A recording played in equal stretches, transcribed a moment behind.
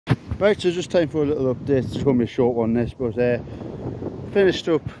Right, so just time for a little update. It's going to be a short one this, but finished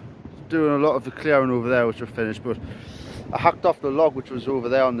up doing a lot of the clearing over there, which I finished, but I hacked off the log which was over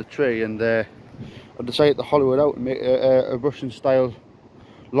there on the tree, and I decided to hollow it out and make a Russian style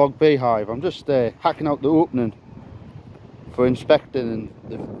log beehive. I'm just hacking out the opening for inspecting and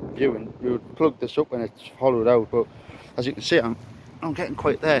the viewing. We would plug this up when it's hollowed out, but as you can see, I'm getting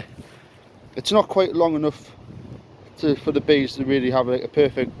quite there. It's not quite long enough for the bees to really have like a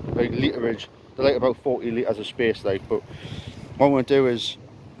perfect literage. They like about 40 litres of space, like. But what I'm going to do is,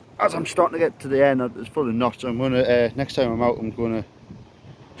 as I'm starting to get to the end, it's full of knots. I'm going to next time I'm out, I'm going to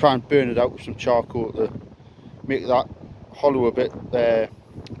try and burn it out with some charcoal to make that hollow a bit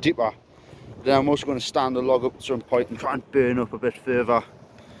deeper. Then I'm also going to stand the log up at some point and try and burn up a bit further,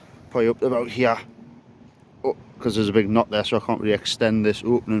 probably up to about here, because there's a big knot there, so I can't really extend this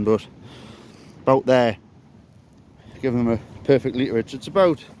opening, but about there, give them a perfect literage. It's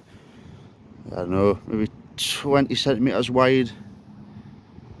about, I don't know, maybe 20 centimetres wide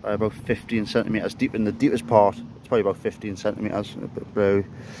by about 15 centimetres deep in the deepest part. It's probably about 15 centimetres, a bit blue.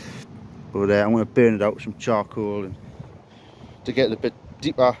 But I'm going to burn it out with some charcoal and to get it a bit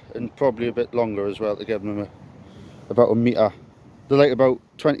deeper and probably a bit longer as well, to give them about a metre. They're like about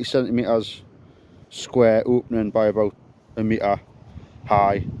 20 centimetres square opening by about a metre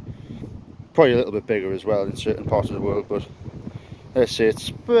high. Probably a little bit bigger as well in certain parts of the world, but let's say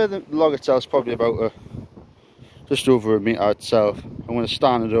the log itself is probably about just over a metre itself. I'm going to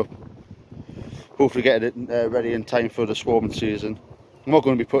stand it up, hopefully get it ready in time for the swarming season. I'm not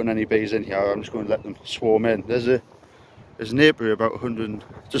going to be putting any bees in here, I'm just going to let them swarm in. There's an apiary about 100,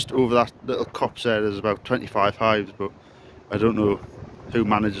 just over that little copse there, there's about 25 hives, but I don't know who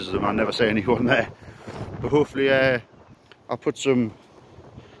manages them. I never see anyone there. But hopefully I'll put some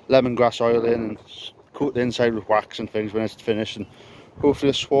lemongrass oil in and coat the inside with wax and things when it's finished, and hopefully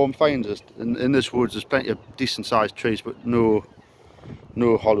a swarm finds us. In this woods there's plenty of decent sized trees, but no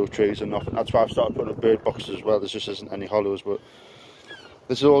hollow trees or nothing. That's why I've started putting up bird boxes as well. There just isn't any hollows, but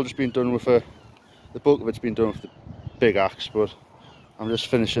this has all just been done with the bulk of it's been done with the big axe, but I'm just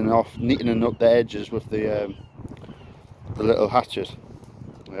finishing off, neatening up the edges with the little hatchet.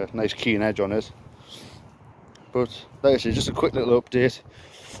 Nice keen edge on it. But like I say, just a quick little update.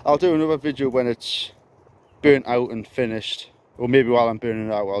 I'll do another video when it's burnt out and finished, or maybe while I'm burning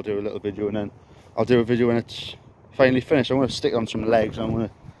it out I'll do a little video, and then I'll do a video when it's finally finished. I'm going to stick it on some legs. I'm going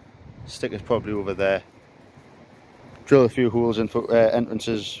to stick it probably over there, drill a few holes in for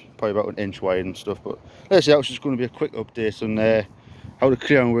entrances, probably about 1 inch wide and stuff. But let's say that was just going to be a quick update on how the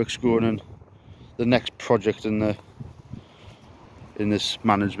clearing work's going and the next project in this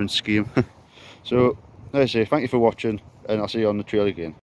management scheme. So like I say, thank you for watching, and I'll see you on the trail again.